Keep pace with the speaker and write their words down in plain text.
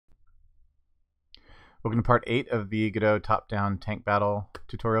Welcome to part 8 of the Godot top-down tank battle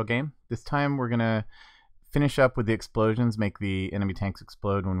tutorial game. This time we're going to finish up with the explosions, make the enemy tanks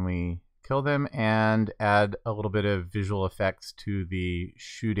explode when we kill them, and add a little bit of visual effects to the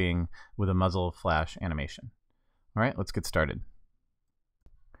shooting with a muzzle flash animation. Alright, let's get started.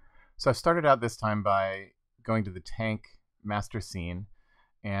 So I've started out this time by going to the tank master scene,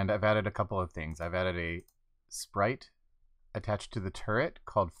 and I've added a couple of things. I've added a sprite attached to the turret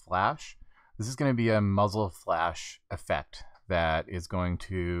called Flash. This is going to be a muzzle flash effect that is going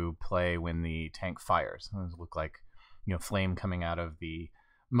to play when the tank fires. It will look like, flame coming out of the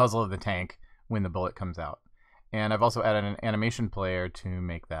muzzle of the tank when the bullet comes out. And I've also added an animation player to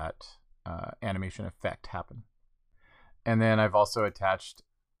make that animation effect happen. And then I've also attached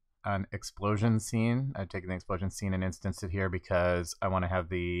an explosion scene. I've taken the explosion scene and instanced it here because I want to have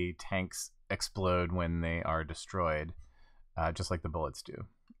the tanks explode when they are destroyed, just like the bullets do.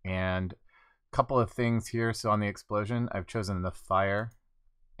 And couple of things here. So on the explosion, I've chosen the fire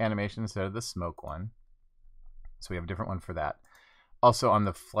animation instead of the smoke one. So we have a different one for that. Also on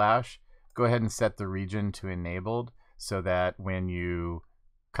the flash, go ahead and set the region to enabled so that when you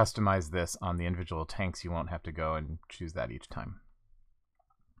customize this on the individual tanks, you won't have to go and choose that each time.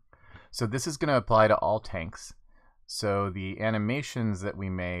 So this is going to apply to all tanks. So the animations that we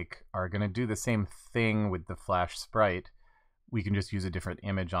make are going to do the same thing with the flash sprite. We can just use a different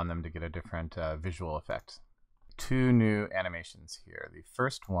image on them to get a different visual effect. Two new animations here. The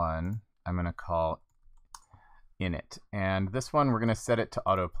first one I'm going to call init, and this one we're going to set it to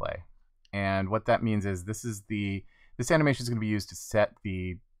autoplay. And what that means is this animation is going to be used to set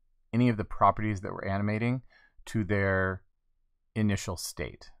any of the properties that we're animating to their initial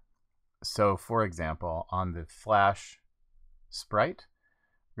state. So for example, on the flash sprite,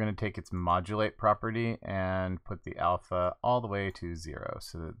 we're going to take its modulate property and put the alpha all the way to 0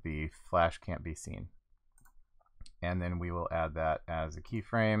 so that the flash can't be seen. And then we will add that as a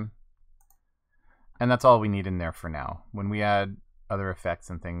keyframe. And that's all we need in there for now. When we add other effects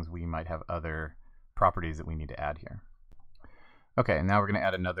and things, we might have other properties that we need to add here. Okay, and now we're going to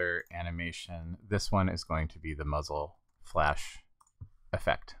add another animation. This one is going to be the muzzle flash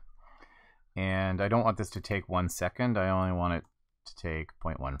effect. And I don't want this to take 1 second. I only want it to take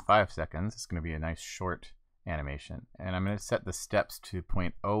 0.15 seconds. It's going to be a nice short animation. And I'm going to set the steps to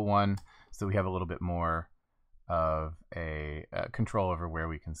 0.01 so that we have a little bit more of a control over where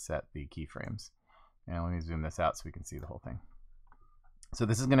we can set the keyframes. And let me zoom this out so we can see the whole thing. So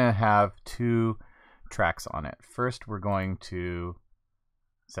this is going to have two tracks on it. First, we're going to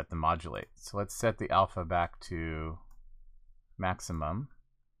set the modulate. So let's set the alpha back to maximum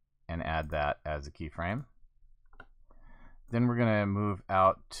and add that as a keyframe. Then we're going to move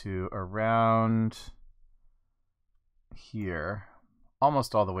out to around here,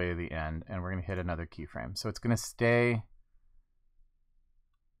 almost all the way to the end, and we're going to hit another keyframe. So it's going to stay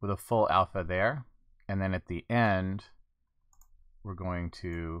with a full alpha there, and then at the end, we're going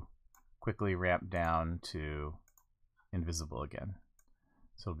to quickly ramp down to invisible again.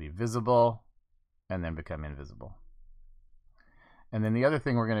 So it'll be visible and then become invisible. And then the other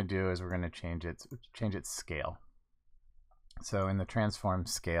thing we're going to do is we're going to change its scale. So in the transform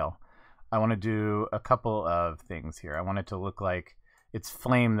scale, I want to do a couple of things here. I want it to look like it's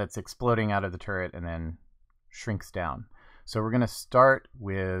flame that's exploding out of the turret and then shrinks down. So we're going to start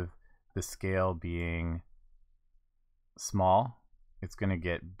with the scale being small. It's going to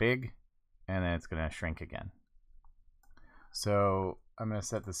get big, and then it's going to shrink again. So I'm going to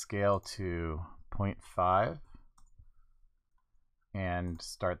set the scale to 0.5 and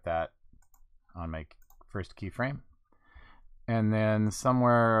start that on my first keyframe. And then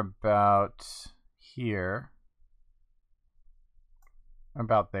somewhere about here,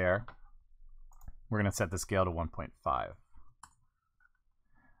 about there, we're going to set the scale to 1.5.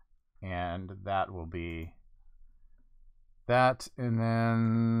 And that will be that. And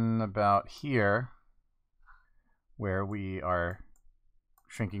then about here, where we are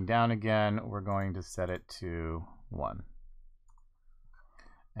shrinking down again, we're going to set it to 1.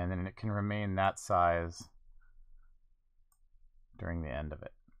 And then it can remain that size during the end of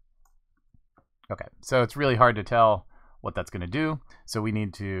it. Okay, so it's really hard to tell what that's going to do, so we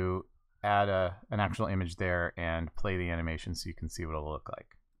need to add an actual image there and play the animation so you can see what it'll look like.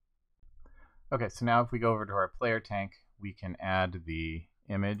 Okay, so now if we go over to our player tank, we can add the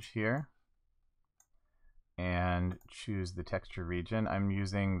image here and choose the texture region. I'm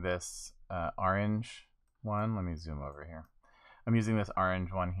using this orange one. Let me zoom over here. I'm using this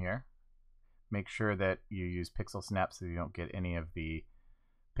orange one here. Make sure that you use pixel snap so you don't get any of the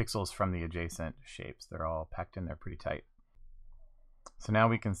pixels from the adjacent shapes. They're all packed in there pretty tight. So now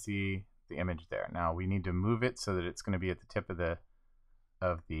we can see the image there. Now we need to move it so that it's going to be at the tip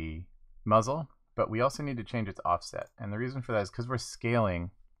of the muzzle, but we also need to change its offset. And the reason for that is because we're scaling.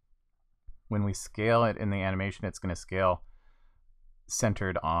 When we scale it in the animation, it's going to scale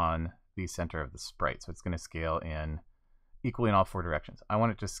centered on the center of the sprite. So it's going to scale in equally in all 4 directions. I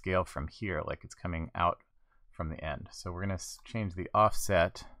want it to scale from here, like it's coming out from the end. So we're going to change the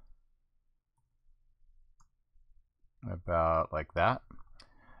offset about like that.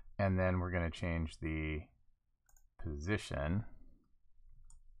 And then we're going to change the position,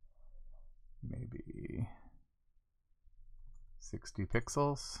 maybe 60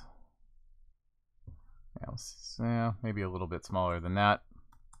 pixels. Yeah, maybe a little bit smaller than that.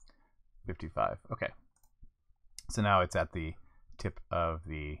 55. Okay. So now it's at the tip of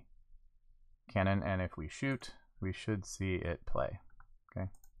the cannon, and if we shoot, we should see it play. Okay.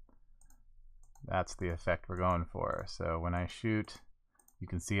 That's the effect we're going for. So when I shoot, you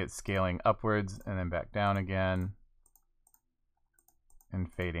can see it scaling upwards and then back down again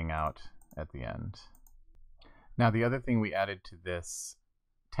and fading out at the end. Now the other thing we added to this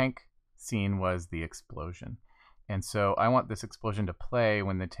tank scene was the explosion. And so I want this explosion to play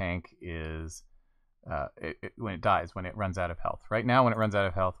when the tank is, when it dies, when it runs out of health. Right now when it runs out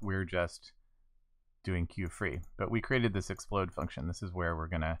of health, we're just doing cue free. But we created this explode function. This is where we're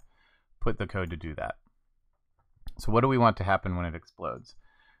going to put the code to do that. So what do we want to happen when it explodes?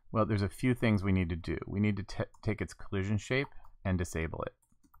 Well, there's a few things we need to do. We need to take its collision shape and disable it,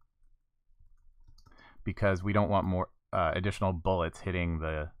 because we don't want more additional bullets hitting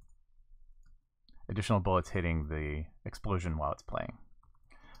the explosion while it's playing.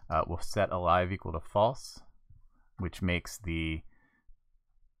 We'll set alive equal to false, which makes the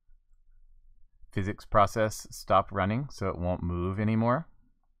physics process stop running, so it won't move anymore.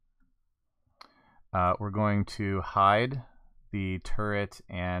 We're going to hide the turret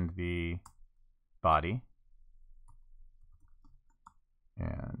and the body.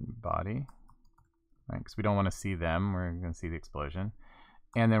 Right, because we don't want to see them. We're going to see the explosion.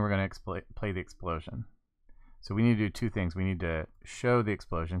 And then we're going to play the explosion. So we need to do 2 things. We need to show the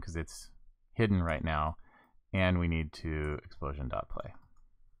explosion because it's hidden right now, and we need to explosion.play.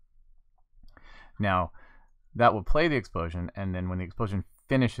 Now that will play the explosion, and then when the explosion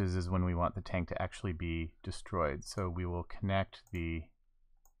finishes is when we want the tank to actually be destroyed. So we will connect the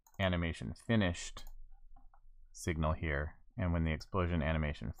animation finished signal here, and when the explosion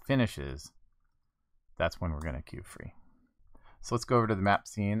animation finishes, that's when we're going to cue free. So let's go over to the map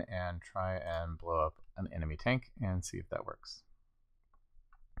scene and try and blow up an enemy tank and see if that works.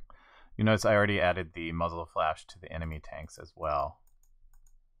 You notice I already added the muzzle flash to the enemy tanks as well,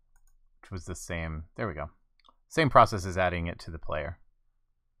 which was the same, there we go. Same process as adding it to the player.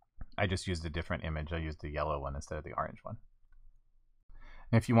 I just used a different image. I used the yellow one instead of the orange one.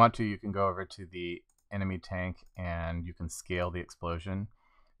 And if you want to, you can go over to the enemy tank and you can scale the explosion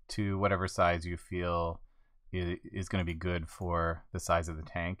to whatever size you feel is going to be good for the size of the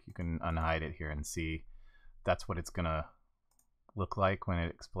tank. You can unhide it here and see that's what it's going to look like when it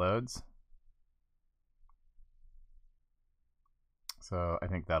explodes. So I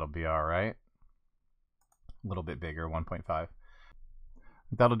think that'll be all right. A little bit bigger, 1.5.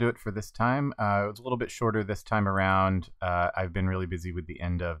 That'll do it for this time. It was a little bit shorter this time around. I've been really busy with the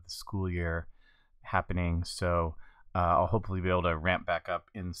end of the school year happening, so I'll hopefully be able to ramp back up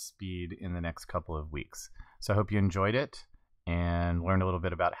in speed in the next couple of weeks. So I hope you enjoyed it and learned a little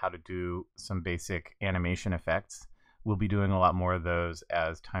bit about how to do some basic animation effects. We'll be doing a lot more of those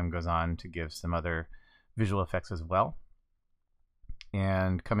as time goes on to give some other visual effects as well.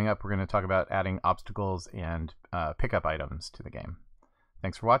 And coming up, we're going to talk about adding obstacles and pickup items to the game.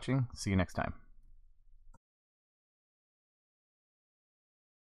 Thanks for watching. See you next time.